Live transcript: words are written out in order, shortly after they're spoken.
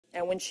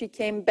And when she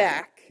came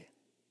back,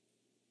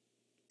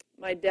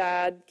 my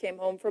dad came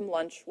home from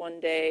lunch one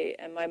day,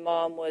 and my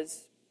mom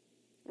was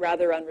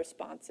rather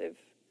unresponsive.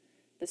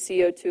 The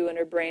CO2 in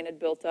her brain had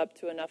built up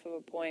to enough of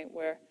a point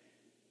where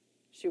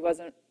she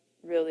wasn't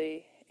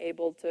really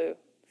able to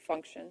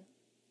function.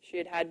 She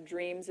had had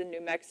dreams in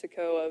New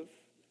Mexico of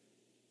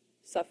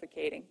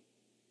suffocating.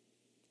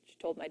 She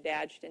told my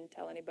dad, she didn't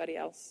tell anybody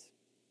else.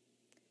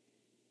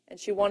 And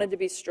she wanted to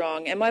be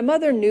strong. And my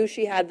mother knew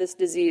she had this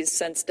disease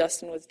since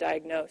Dustin was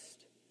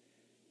diagnosed.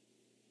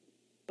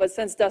 But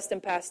since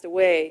Dustin passed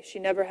away, she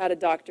never had a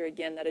doctor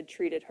again that had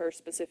treated her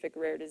specific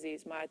rare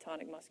disease,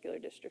 myotonic muscular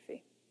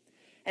dystrophy.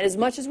 And as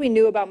much as we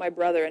knew about my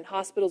brother, and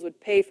hospitals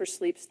would pay for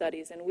sleep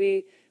studies, and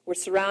we were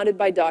surrounded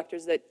by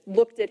doctors that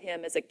looked at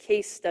him as a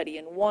case study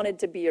and wanted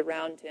to be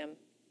around him,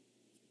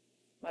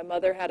 my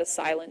mother had a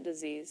silent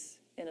disease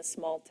in a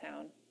small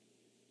town.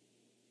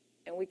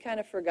 And we kind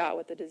of forgot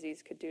what the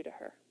disease could do to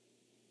her.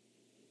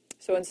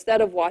 So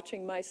instead of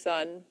watching my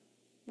son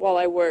while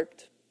I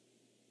worked,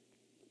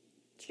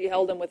 she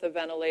held him with a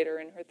ventilator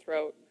in her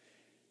throat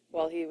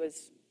while he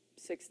was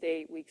 6 to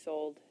 8 weeks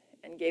old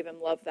and gave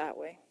him love that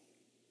way.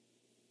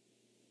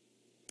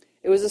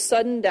 It was a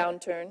sudden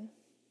downturn,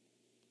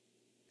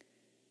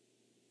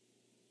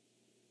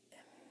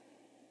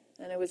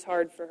 and it was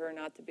hard for her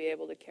not to be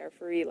able to care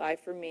for Eli,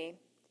 for me.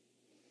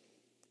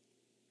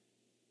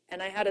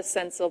 And I had a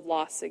sense of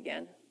loss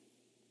again.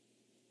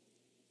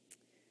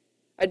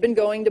 I'd been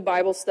going to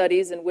Bible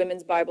studies and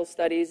women's Bible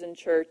studies in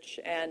church,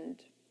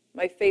 and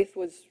my faith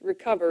was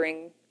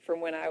recovering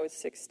from when I was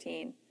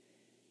 16.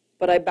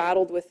 But I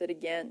battled with it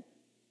again.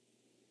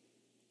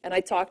 And I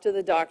talked to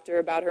the doctor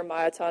about her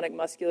myotonic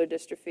muscular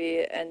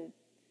dystrophy, and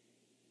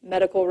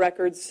medical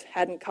records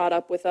hadn't caught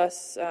up with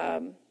us.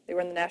 They were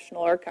in the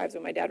National Archives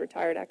when my dad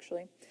retired,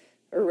 actually,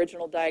 her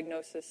original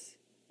diagnosis.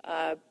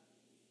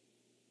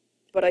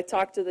 But I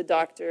talked to the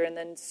doctor, and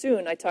then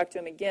soon I talked to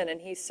him again,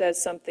 and he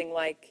says something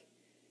like,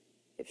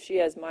 if she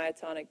has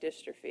myotonic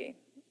dystrophy,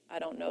 I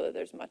don't know that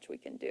there's much we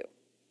can do.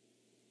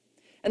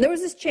 And there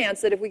was this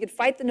chance that if we could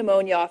fight the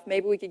pneumonia off,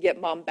 maybe we could get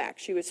Mom back.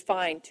 She was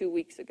fine 2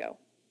 weeks ago.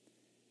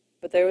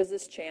 But there was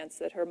this chance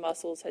that her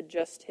muscles had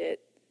just hit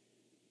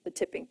the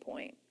tipping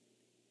point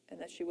and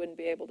that she wouldn't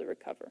be able to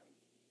recover.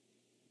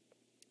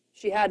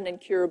 She had an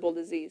incurable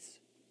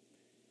disease.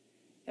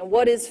 And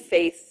what is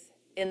faith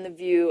in the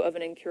view of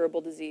an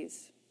incurable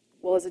disease?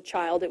 Well, as a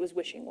child, it was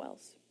wishing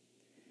wells.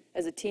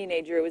 As a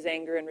teenager, it was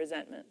anger and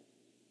resentment.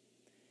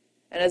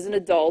 And as an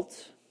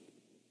adult,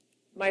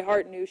 my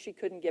heart knew she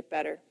couldn't get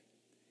better.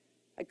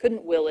 I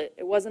couldn't will it.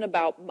 It wasn't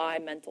about my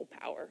mental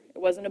power. It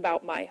wasn't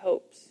about my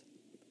hopes.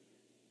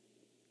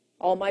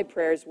 All my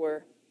prayers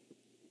were,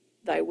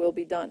 thy will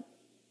be done.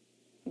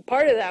 And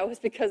part of that was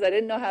because I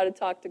didn't know how to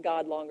talk to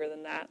God longer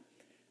than that.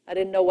 I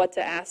didn't know what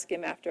to ask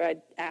him after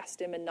I'd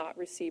asked him and not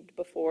received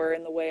before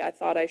in the way I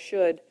thought I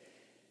should.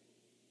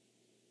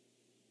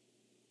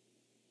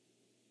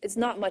 It's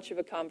not much of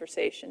a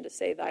conversation to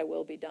say, thy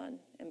will be done,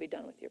 and be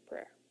done with your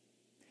prayer.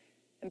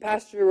 And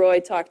Pastor Roy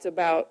talked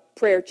about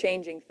prayer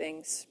changing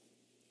things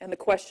and the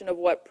question of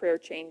what prayer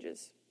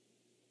changes.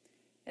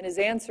 And his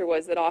answer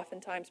was that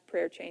oftentimes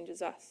prayer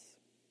changes us.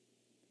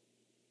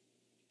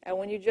 And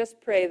when you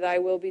just pray, thy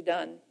will be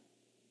done,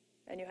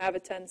 and you have a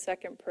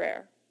 10-second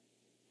prayer,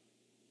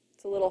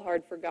 it's a little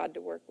hard for God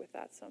to work with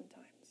that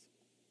sometimes.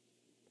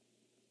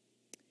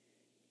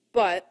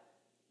 But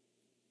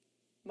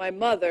my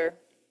mother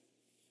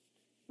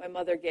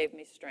gave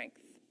me strength.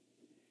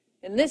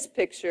 In this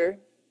picture,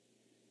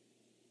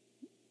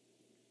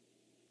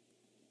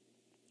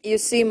 you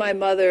see my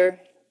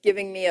mother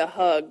giving me a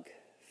hug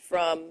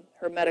from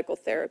her medical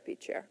therapy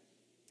chair.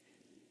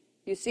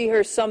 You see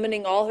her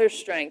summoning all her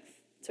strength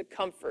to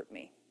comfort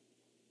me.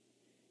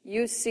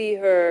 You see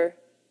her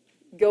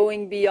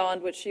going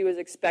beyond what she was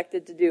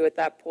expected to do at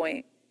that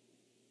point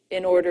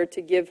in order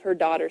to give her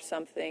daughter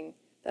something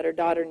that her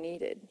daughter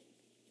needed.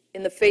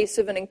 In the face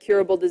of an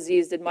incurable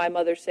disease, did my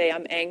mother say,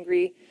 I'm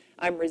angry,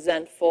 I'm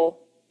resentful?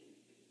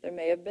 There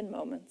may have been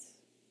moments.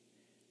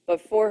 But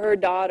for her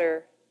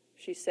daughter,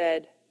 she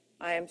said,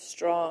 I am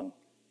strong,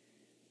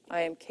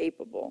 I am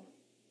capable.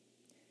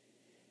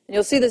 And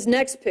you'll see this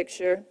next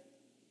picture.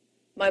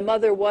 My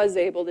mother was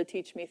able to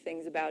teach me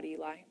things about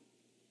Eli.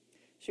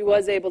 She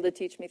was able to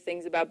teach me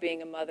things about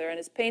being a mother. And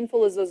as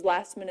painful as those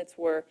last minutes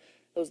were,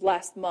 those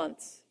last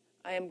months,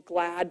 I am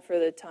glad for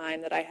the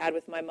time that I had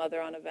with my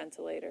mother on a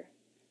ventilator.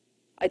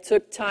 I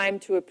took time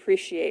to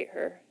appreciate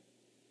her.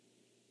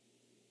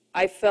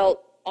 I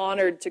felt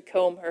honored to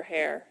comb her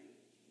hair,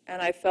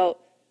 and I felt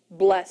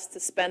blessed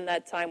to spend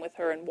that time with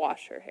her and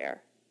wash her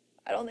hair.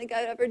 I don't think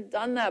I'd ever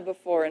done that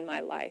before in my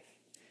life.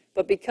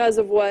 But because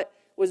of what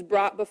was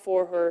brought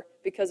before her,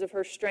 because of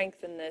her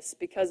strength in this,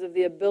 because of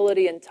the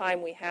ability and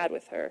time we had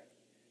with her,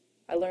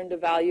 I learned to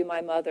value my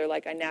mother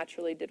like I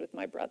naturally did with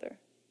my brother.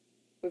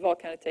 We've all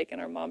kind of taken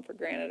our mom for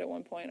granted at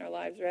one point in our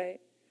lives, right?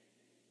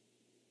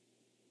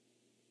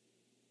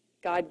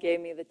 God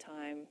gave me the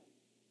time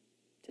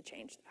to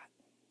change that.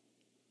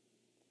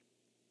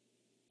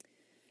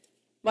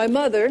 My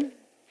mother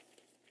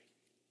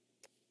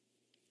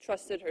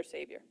trusted her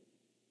Savior.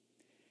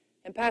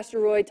 And Pastor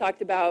Roy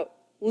talked about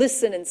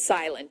listen and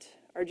silent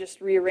are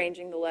just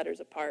rearranging the letters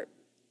apart.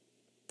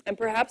 And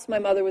perhaps my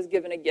mother was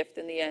given a gift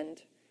in the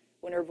end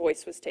when her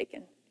voice was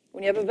taken.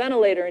 When you have a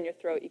ventilator in your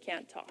throat, you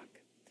can't talk.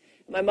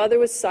 My mother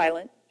was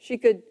silent. She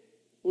could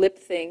lip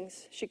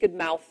things. She could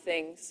mouth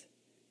things.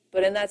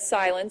 But in that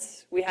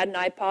silence, we had an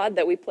iPod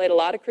that we played a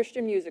lot of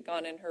Christian music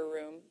on in her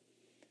room.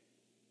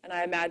 And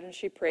I imagine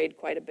she prayed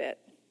quite a bit.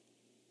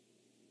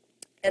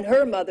 And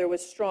her mother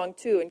was strong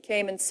too and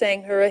came and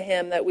sang her a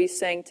hymn that we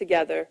sang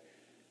together,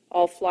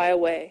 I'll Fly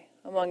Away,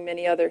 among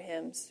many other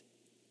hymns.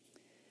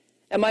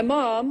 And my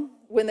mom,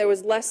 when there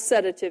was less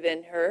sedative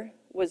in her,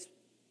 was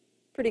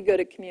pretty good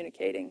at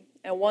communicating.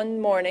 And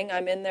one morning,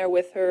 I'm in there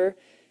with her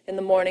in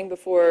the morning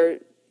before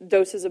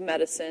doses of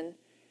medicine,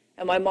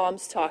 and my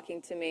mom's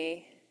talking to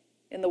me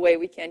in the way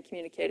we can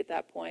communicate at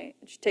that point.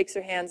 And she takes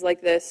her hands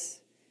like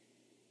this,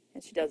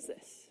 and she does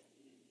this.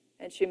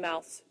 And she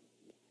mouths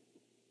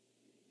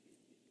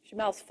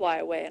fly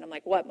away. And I'm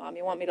like, what, Mom?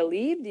 You want me to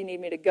leave? Do you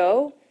need me to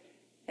go?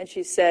 And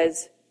she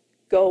says,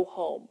 go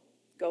home.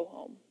 Go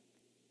home.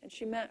 And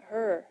she meant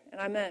her.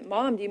 And I meant,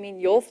 Mom, do you mean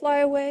you'll fly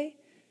away?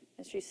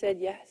 And she said,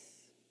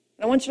 yes.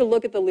 And I want you to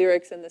look at the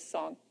lyrics in this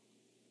song.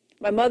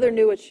 My mother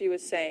knew what she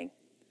was saying.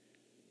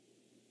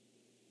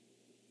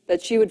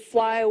 That she would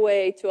fly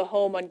away to a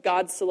home on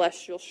God's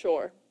celestial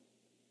shore.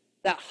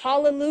 That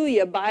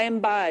hallelujah, by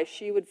and by,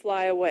 she would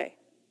fly away.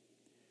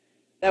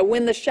 That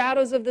when the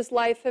shadows of this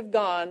life have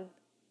gone,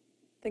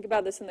 think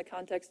about this in the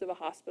context of a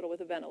hospital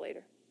with a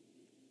ventilator.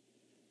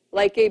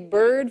 Like a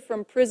bird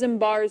from prison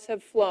bars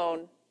have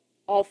flown,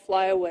 I'll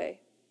fly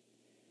away.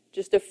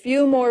 Just a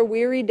few more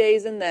weary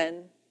days and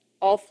then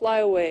I'll fly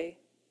away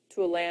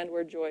to a land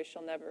where joy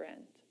shall never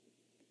end.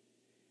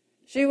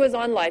 She was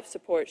on life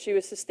support. She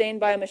was sustained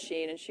by a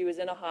machine, and she was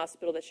in a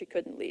hospital that she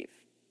couldn't leave.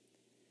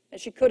 And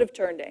she could have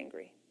turned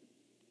angry.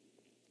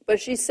 But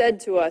she said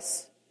to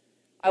us,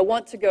 I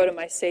want to go to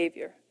my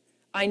Savior.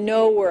 I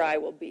know where I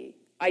will be.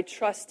 I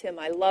trust him.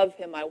 I love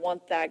him. I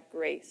want that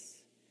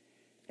grace.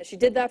 And she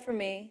did that for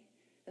me.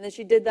 And then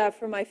she did that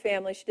for my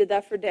family. She did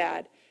that for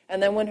Dad.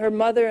 And then when her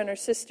mother and her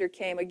sister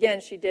came, again,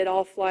 she did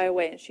all fly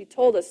away. And she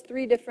told us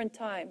 3 different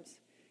times.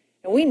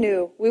 And we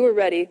knew. We were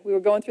ready. We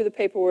were going through the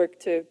paperwork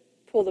to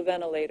pull the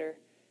ventilator.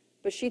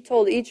 But she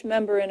told each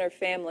member in her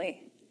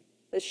family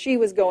that she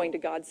was going to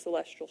God's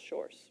celestial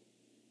shores.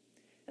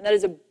 And that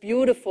is a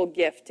beautiful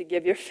gift to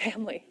give your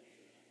family.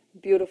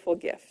 Beautiful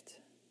gift.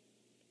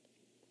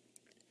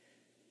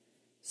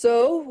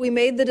 So we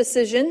made the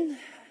decision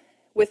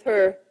with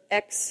her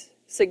X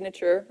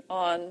signature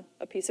on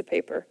a piece of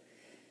paper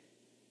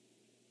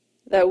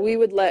that we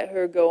would let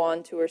her go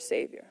on to her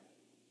Savior.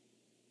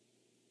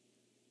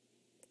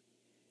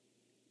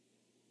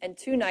 And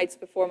 2 nights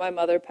before my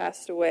mother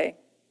passed away,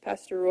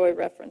 Pastor Roy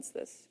referenced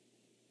this.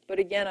 But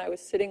again, I was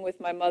sitting with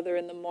my mother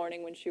in the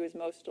morning when she was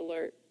most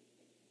alert.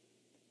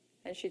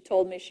 And she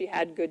told me she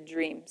had good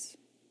dreams.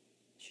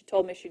 She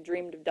told me she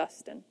dreamed of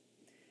Dustin.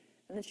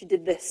 And then she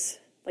did this,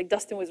 like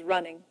Dustin was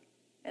running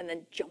and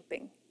then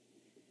jumping.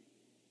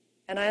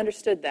 And I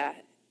understood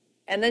that.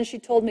 And then she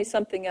told me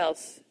something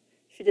else.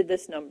 She did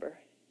this number.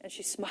 And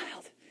she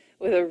smiled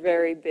with a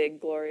very big,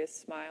 glorious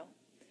smile.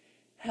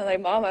 And I'm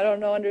like, Mom, I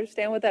don't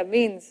understand what that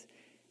means.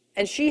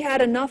 And she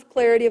had enough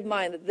clarity of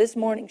mind that this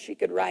morning she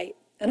could write.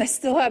 And I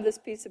still have this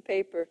piece of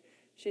paper.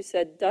 She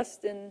said,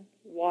 Dustin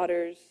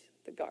waters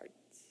the gardens.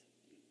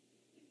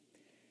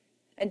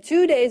 And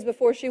 2 days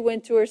before she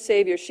went to her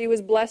Savior, she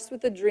was blessed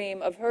with a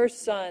dream of her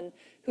son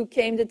who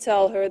came to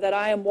tell her that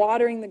I am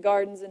watering the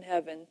gardens in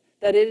heaven,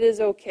 that it is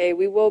okay,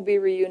 we will be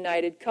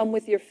reunited. Come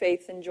with your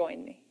faith and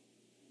join me.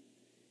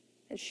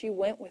 And she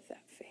went with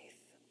that faith.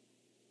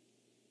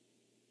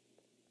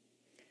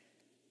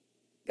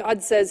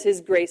 God says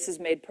his grace is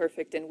made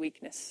perfect in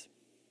weakness.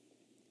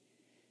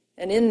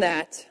 And in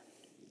that,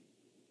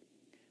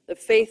 the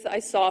faith I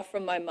saw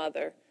from my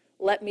mother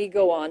let me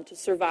go on to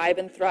survive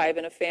and thrive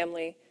in a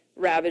family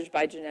ravaged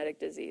by genetic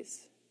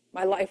disease.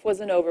 My life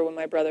wasn't over when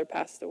my brother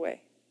passed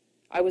away.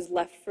 I was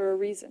left for a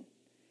reason.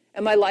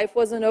 And my life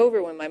wasn't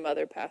over when my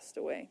mother passed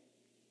away.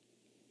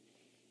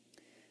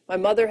 My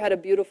mother had a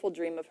beautiful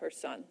dream of her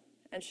son,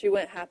 and she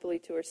went happily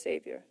to her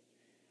Savior.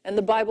 And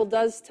the Bible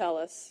does tell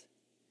us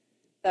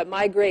that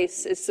my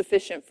grace is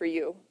sufficient for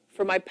you,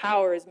 for my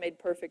power is made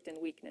perfect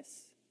in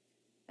weakness.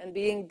 And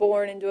being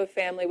born into a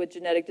family with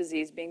genetic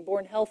disease, being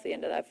born healthy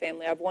into that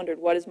family, I've wondered,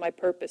 what is my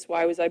purpose?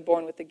 Why was I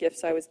born with the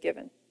gifts I was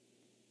given?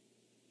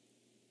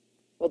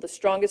 Well, the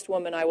strongest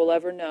woman I will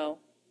ever know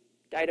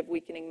died of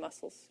weakening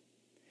muscles.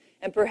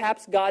 And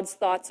perhaps God's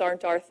thoughts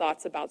aren't our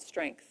thoughts about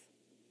strength.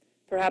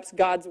 Perhaps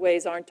God's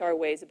ways aren't our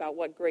ways about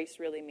what grace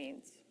really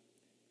means.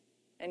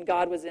 And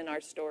God was in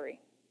our story.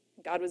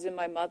 God was in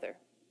my mother.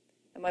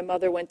 And my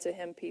mother went to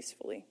him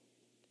peacefully.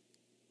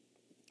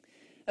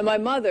 And my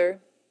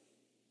mother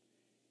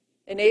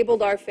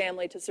enabled our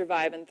family to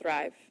survive and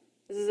thrive.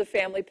 This is a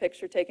family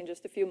picture taken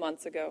just a few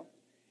months ago.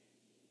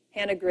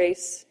 Hannah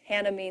Grace.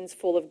 Hannah means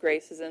full of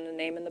grace, is in the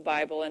name in the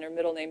Bible, and her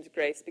middle name's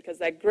Grace, because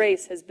that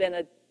grace has been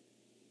a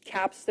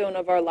capstone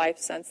of our life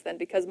since then,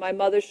 because my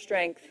mother's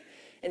strength,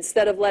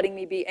 instead of letting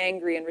me be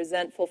angry and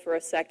resentful for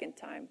a second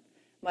time,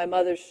 my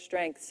mother's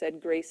strength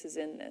said, grace is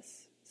in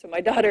this. So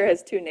my daughter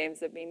has 2 names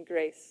that mean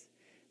grace.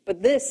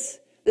 But this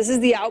is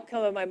the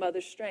outcome of my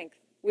mother's strength.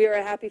 We are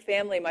a happy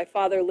family. My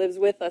father lives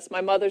with us.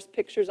 My mother's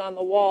picture's on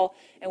the wall.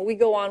 And we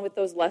go on with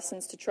those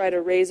lessons to try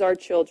to raise our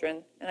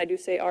children. And I do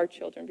say our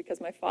children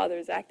because my father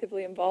is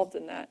actively involved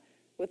in that,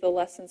 with the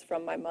lessons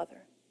from my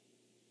mother.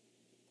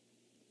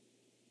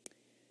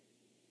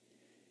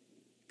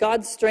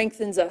 God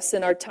strengthens us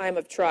in our time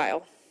of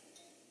trial.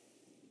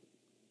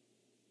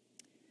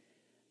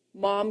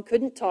 Mom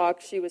couldn't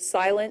talk. She was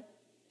silent.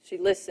 She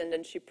listened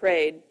and she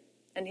prayed.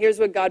 And here's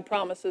what God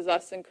promises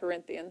us in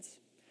Corinthians.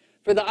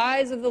 For the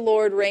eyes of the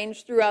Lord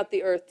range throughout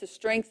the earth to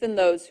strengthen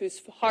those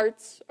whose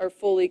hearts are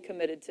fully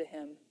committed to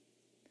him.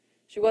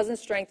 She wasn't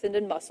strengthened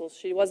in muscles.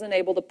 She wasn't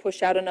able to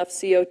push out enough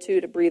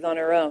CO2 to breathe on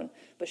her own.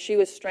 But she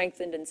was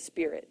strengthened in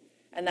spirit.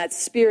 And that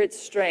spirit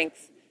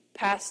strength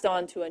passed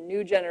on to a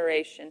new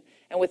generation.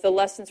 And with the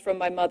lessons from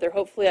my mother,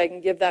 hopefully I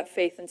can give that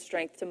faith and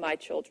strength to my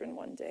children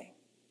one day.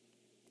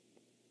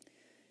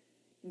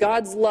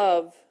 God's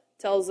love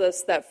tells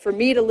us that for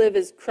me to live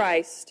is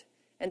Christ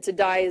and to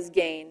die is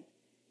gain.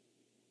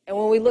 And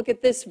when we look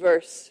at this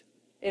verse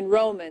in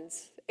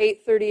Romans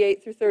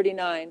 8:38 through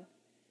 39,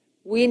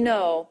 we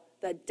know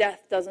that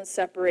death doesn't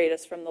separate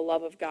us from the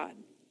love of God.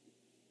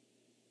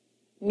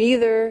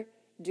 Neither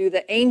do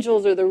the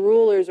angels or the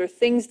rulers or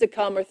things to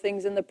come or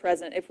things in the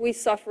present. If we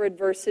suffer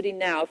adversity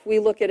now, if we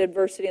look at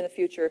adversity in the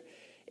future,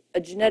 a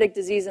genetic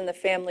disease in the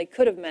family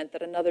could have meant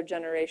that another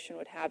generation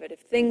would have it. If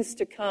things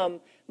to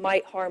come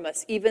might harm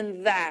us,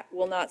 even that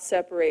will not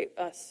separate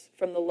us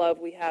from the love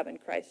we have in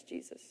Christ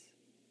Jesus.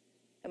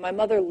 And my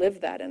mother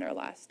lived that in her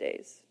last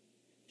days.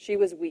 She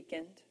was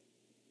weakened.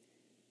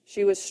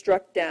 She was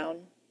struck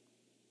down,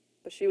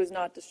 but she was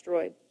not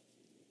destroyed.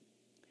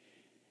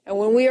 And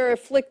when we are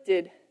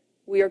afflicted,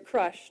 we are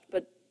crushed,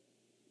 but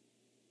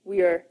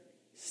we are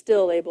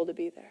still able to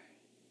be there.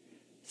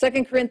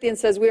 2 Corinthians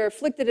says, we are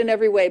afflicted in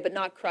every way, but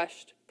not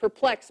crushed,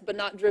 perplexed, but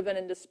not driven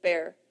in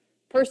despair,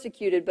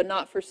 persecuted, but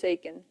not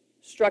forsaken,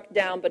 struck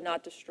down, but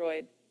not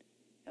destroyed.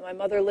 And my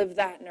mother lived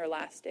that in her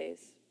last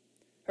days.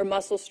 Her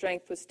muscle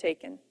strength was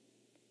taken,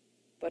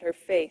 but her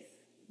faith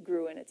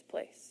grew in its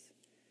place.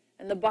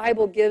 And the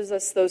Bible gives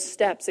us those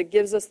steps. It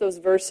gives us those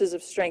verses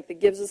of strength.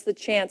 It gives us the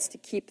chance to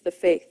keep the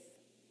faith.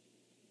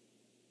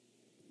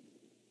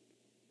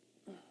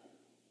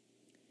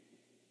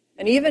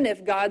 And even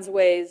if God's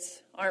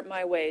ways aren't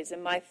my ways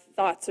and my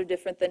thoughts are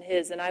different than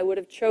his, and I would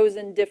have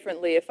chosen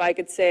differently if I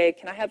could say,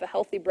 can I have a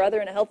healthy brother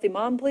and a healthy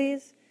mom,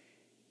 please?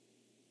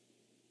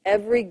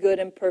 Every good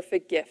and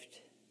perfect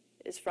gift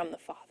is from the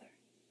Father.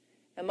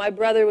 And my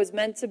brother was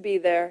meant to be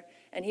there,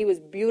 and he was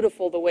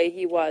beautiful the way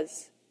he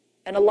was.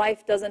 And a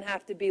life doesn't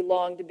have to be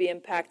long to be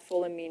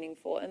impactful and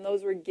meaningful. And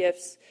those were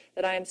gifts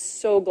that I am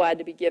so glad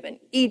to be given.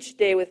 Each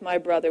day with my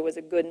brother was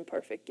a good and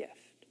perfect gift.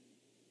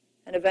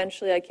 And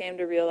eventually I came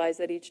to realize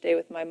that each day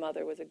with my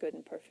mother was a good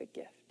and perfect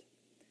gift.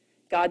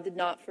 God did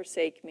not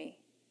forsake me.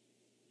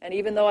 And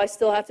even though I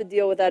still have to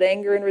deal with that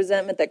anger and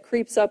resentment that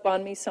creeps up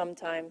on me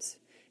sometimes,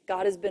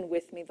 God has been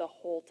with me the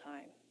whole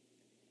time.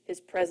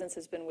 His presence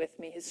has been with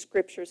me. His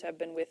scriptures have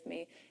been with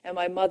me. And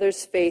my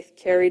mother's faith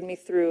carried me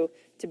through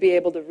to be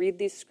able to read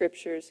these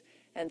scriptures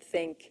and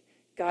think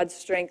God's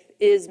strength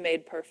is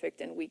made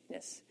perfect in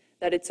weakness.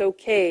 That it's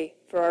okay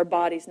for our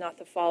bodies not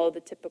to follow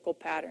the typical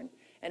pattern.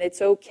 And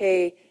it's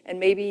okay, and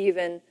maybe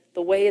even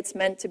the way it's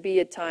meant to be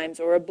at times,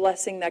 or a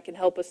blessing that can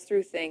help us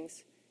through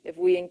things if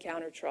we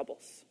encounter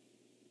troubles.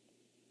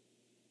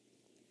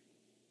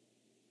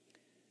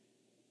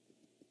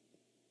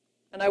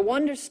 And I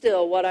wonder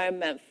still what I'm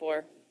meant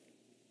for,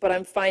 but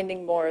I'm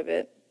finding more of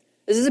it.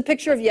 This is a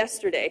picture of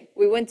yesterday.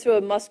 We went to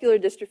a Muscular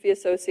Dystrophy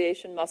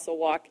Association muscle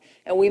walk,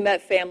 and we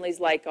met families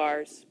like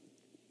ours.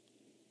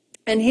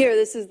 And here,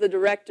 this is the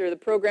director, the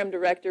program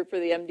director for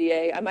the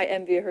MDA. I might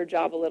envy her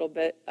job a little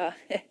bit,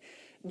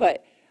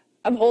 but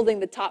I'm holding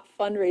the top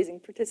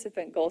fundraising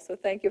participant goal, so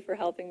thank you for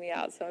helping me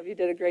out. Some of you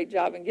did a great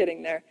job in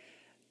getting there.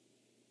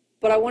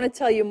 But I want to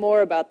tell you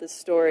more about this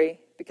story,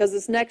 because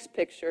this next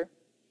picture,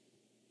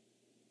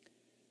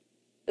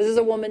 this is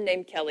a woman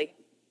named Kelly.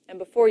 And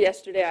before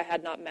yesterday, I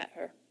had not met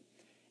her.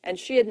 And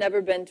she had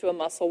never been to a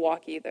muscle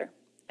walk either.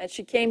 And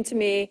she came to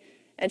me,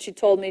 and she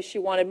told me she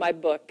wanted my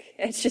book.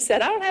 And she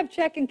said, I don't have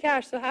check and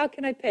cash, so how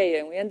can I pay you?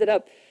 And we ended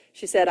up,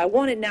 she said, I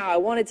want it now, I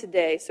want it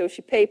today. So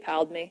she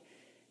PayPal'd me.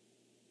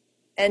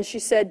 And she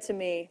said to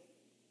me,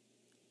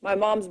 my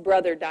mom's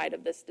brother died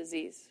of this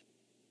disease.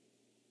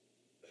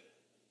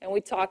 And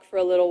we talked for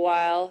a little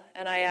while,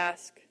 and I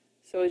asked,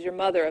 so is your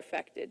mother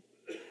affected?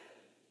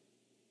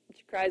 And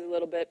she cries a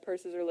little bit,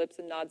 purses her lips,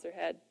 and nods her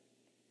head.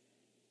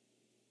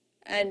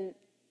 And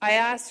I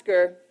ask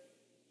her,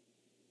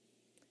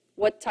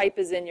 what type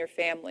is in your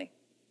family?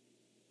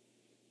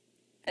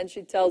 And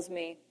she tells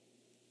me,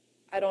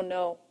 I don't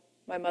know.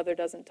 My mother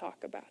doesn't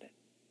talk about it.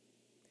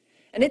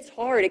 And it's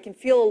hard. It can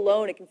feel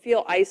alone. It can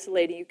feel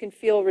isolating. You can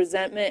feel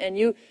resentment, and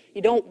you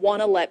don't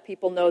want to let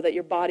people know that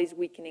your body's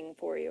weakening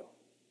for you.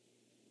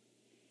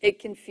 It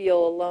can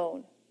feel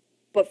alone.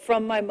 But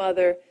from my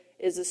mother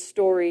is a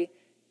story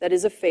that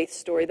is a faith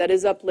story, that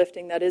is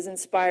uplifting, that is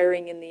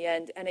inspiring in the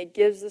end. And it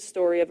gives the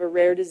story of a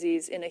rare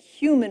disease in a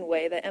human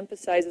way that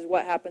emphasizes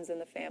what happens in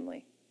the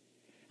family.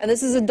 And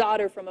this is a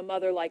daughter from a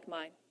mother like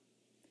mine.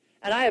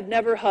 And I have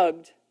never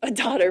hugged a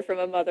daughter from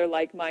a mother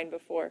like mine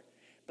before.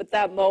 But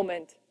that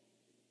moment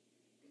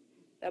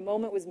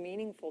was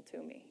meaningful to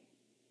me.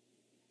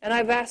 And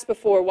I've asked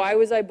before, why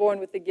was I born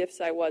with the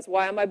gifts I was?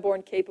 Why am I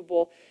born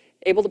capable,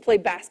 able to play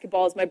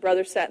basketball as my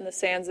brother sat in the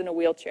sands in a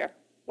wheelchair?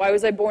 Why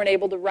was I born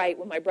able to write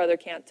when my brother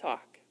can't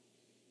talk?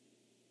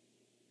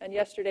 And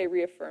yesterday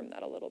reaffirmed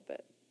that a little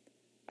bit.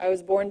 I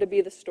was born to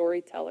be the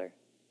storyteller.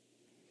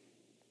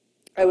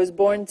 I was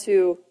born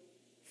to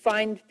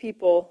find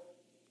people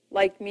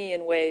like me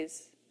in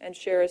ways and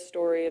share a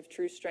story of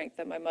true strength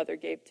that my mother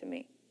gave to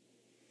me.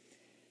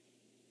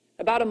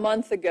 About a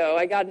month ago,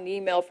 I got an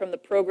email from the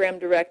program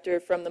director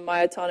from the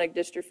Myotonic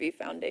Dystrophy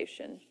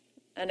Foundation,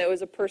 and it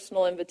was a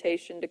personal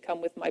invitation to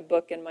come with my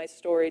book and my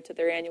story to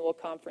their annual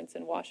conference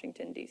in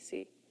Washington,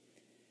 D.C.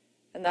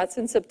 And that's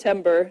in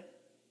September.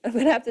 I'm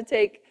going to have to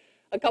take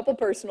a couple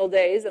personal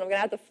days, and I'm going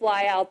to have to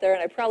fly out there,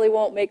 and I probably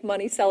won't make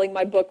money selling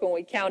my book when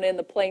we count in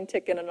the plane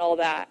ticket and all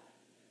that.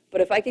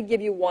 But if I could give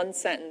you one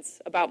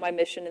sentence about my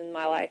mission in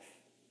my life,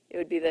 it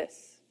would be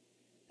this: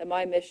 that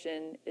my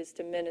mission is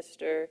to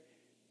minister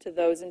to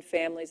those in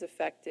families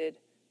affected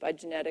by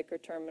genetic or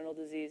terminal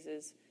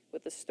diseases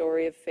with the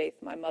story of faith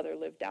my mother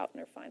lived out in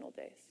her final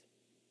days.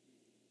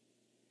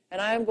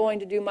 And I am going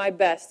to do my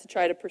best to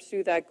try to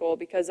pursue that goal,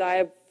 because I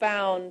have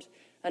found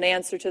an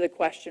answer to the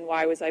question,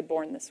 why was I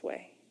born this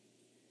way?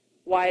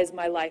 Why has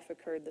my life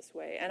occurred this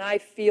way? And I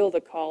feel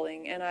the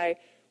calling, and I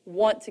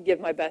want to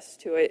give my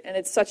best to it. And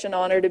it's such an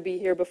honor to be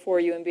here before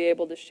you and be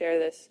able to share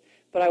this.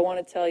 But I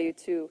want to tell you,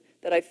 too,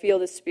 that I feel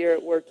the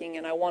Spirit working,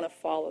 and I want to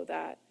follow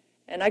that.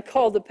 And I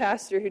called the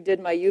pastor who did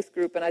my youth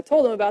group, and I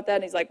told him about that,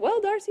 and he's like, well,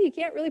 Darcy, you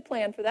can't really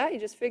plan for that. You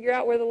just figure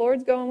out where the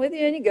Lord's going with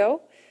you, and you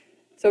go.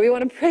 So we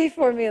want to pray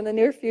for me in the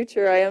near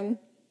future. I am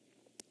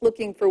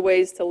looking for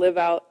ways to live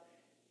out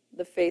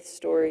the faith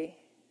story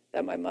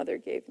that my mother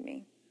gave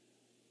me.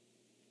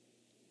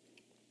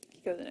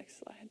 Go to the next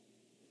slide.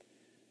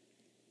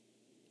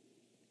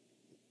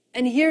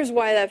 And here's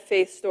why that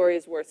faith story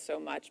is worth so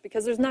much,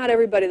 because there's not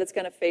everybody that's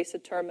going to face a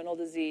terminal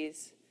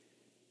disease.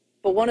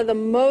 But one of the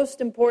most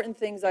important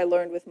things I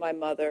learned with my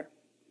mother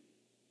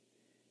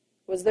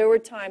was there were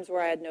times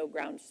where I had no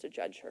grounds to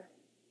judge her.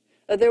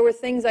 That there were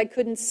things I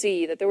couldn't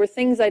see, that there were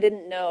things I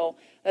didn't know,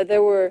 that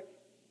there were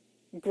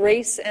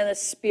grace and a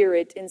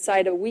spirit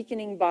inside a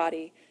weakening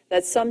body,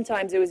 that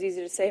sometimes it was easy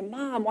to say,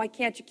 Mom, why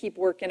can't you keep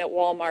working at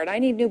Walmart? I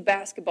need new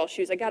basketball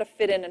shoes. I got to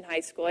fit in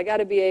high school. I got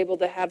to be able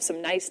to have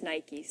some nice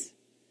Nikes.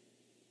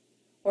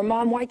 Or,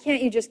 Mom, why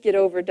can't you just get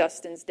over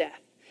Dustin's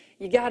death?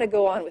 You got to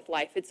go on with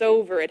life. It's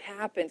over. It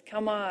happened.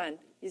 Come on.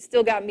 You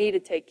still got me to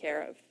take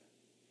care of.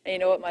 And you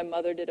know what? My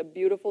mother did a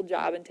beautiful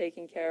job in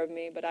taking care of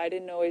me, but I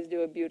didn't always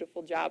do a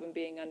beautiful job in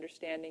being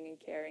understanding and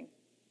caring.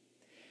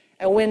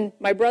 And when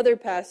my brother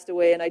passed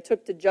away and I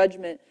took to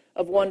judgment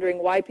of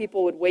wondering why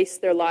people would waste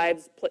their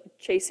lives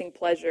chasing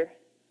pleasure,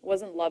 I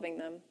wasn't loving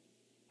them.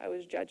 I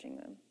was judging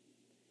them.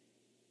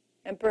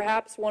 And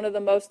perhaps one of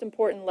the most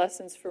important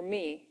lessons for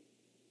me,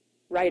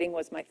 writing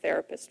was my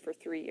therapist for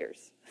 3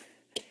 years.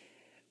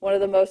 One of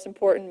the most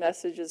important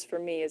messages for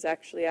me is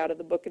actually out of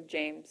the book of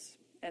James,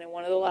 and in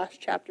one of the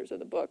last chapters of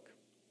the book.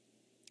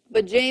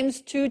 But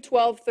James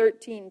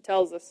 2:12-13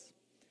 tells us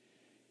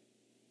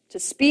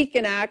to speak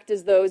and act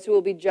as those who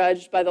will be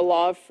judged by the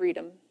law of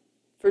freedom,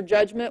 for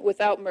judgment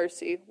without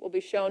mercy will be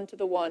shown to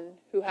the one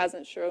who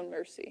hasn't shown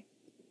mercy.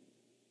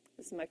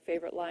 This is my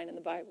favorite line in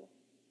the Bible.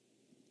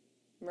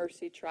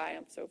 Mercy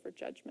triumphs over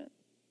judgment.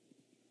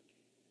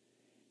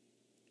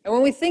 And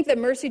when we think that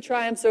mercy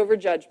triumphs over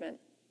judgment,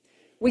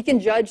 we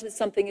can judge that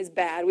something is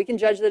bad. We can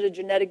judge that a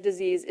genetic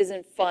disease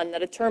isn't fun,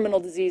 that a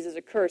terminal disease is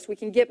a curse. We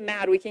can get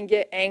mad. We can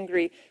get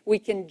angry. We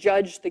can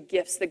judge the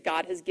gifts that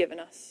God has given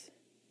us.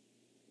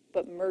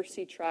 But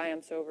mercy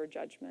triumphs over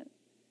judgment.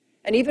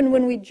 And even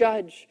when we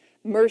judge,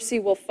 mercy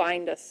will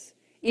find us.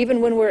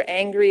 Even when we're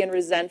angry and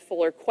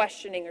resentful or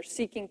questioning or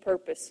seeking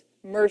purpose,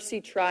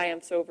 mercy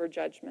triumphs over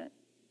judgment.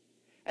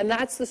 And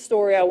that's the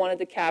story I wanted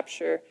to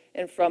capture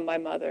in From My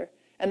Mother.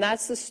 And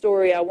that's the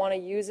story I want to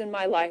use in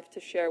my life to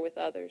share with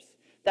others.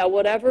 That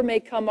whatever may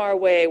come our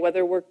way,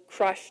 whether we're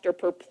crushed or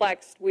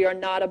perplexed, we are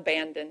not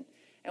abandoned.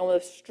 And the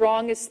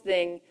strongest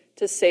thing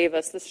to save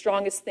us, the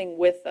strongest thing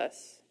with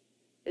us,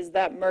 is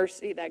that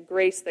mercy, that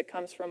grace that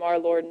comes from our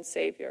Lord and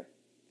Savior.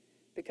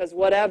 Because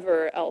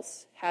whatever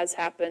else has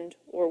happened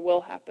or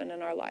will happen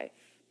in our life,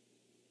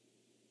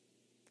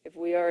 if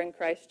we are in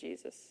Christ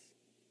Jesus,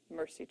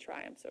 mercy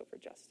triumphs over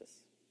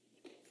justice.